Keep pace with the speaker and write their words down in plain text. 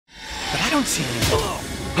but I don't see any.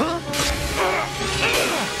 Huh?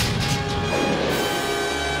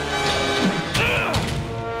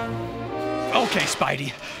 Okay,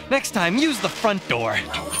 Spidey. Next time, use the front door.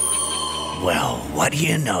 Well, what do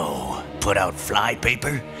you know? Put out fly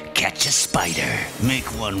paper, catch a spider, make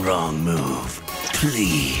one wrong move.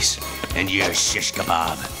 Please. And you're shish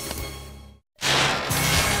kebab.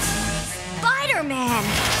 Spider-Man!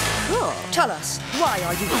 Oh, tell us, why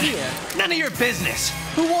are you here? None of your business.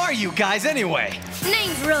 Who are you guys anyway?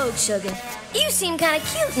 Name's Road Sugar. You seem kind of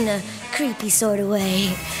cute in a creepy sort of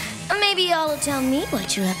way. Maybe y'all will tell me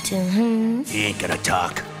what you're up to, He ain't gonna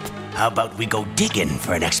talk. How about we go digging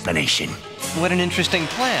for an explanation? What an interesting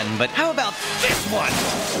plan, but how about this one?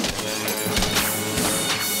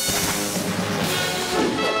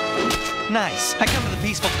 Nice. I come to the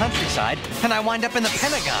peaceful countryside, and I wind up in the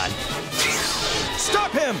Pentagon.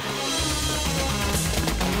 Stop him!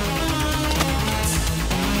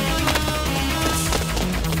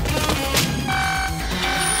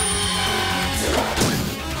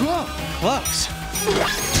 Whoa, close.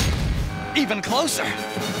 Even closer.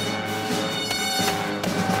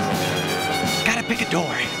 Gotta pick a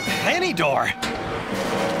door. Any door.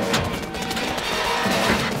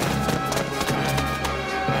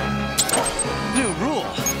 New rule.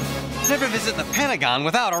 Never visit the Pentagon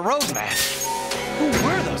without a road map. Who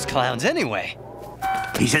were those clowns anyway?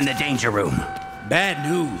 He's in the danger room. Bad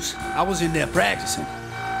news. I was in there practicing.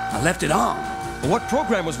 I left it on. What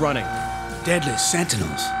program was running? Deadly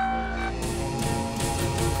Sentinels.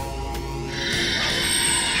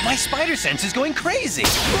 My spider sense is going crazy.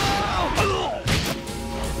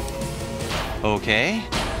 Okay,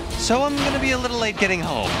 so I'm gonna be a little late getting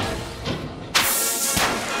home.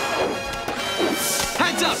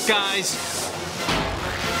 Heads up, guys!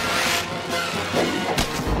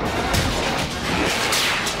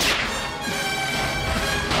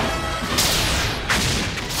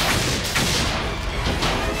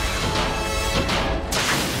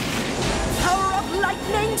 Power of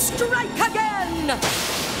lightning, strike again!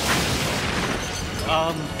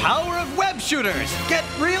 Power of web shooters! Get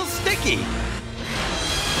real sticky!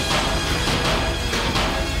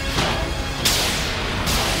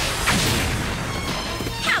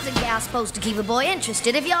 How's a gal supposed to keep a boy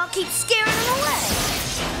interested if y'all keep scaring him away?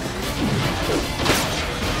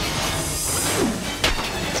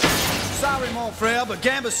 Sorry, mon frere, but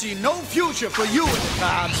Gambit see no future for you in the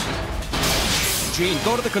cards. Gene,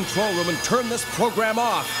 go to the control room and turn this program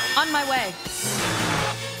off. On my way.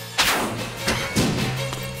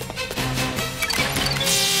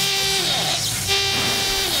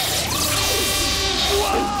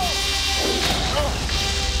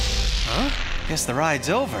 Guess the ride's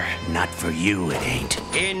over. Not for you, it ain't.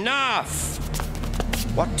 Enough!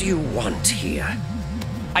 What do you want here?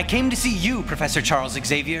 I came to see you, Professor Charles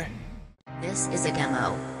Xavier. This is a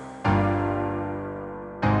demo.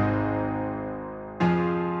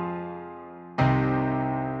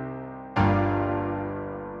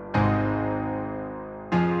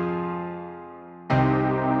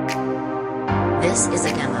 This is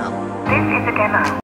a demo. This is a demo.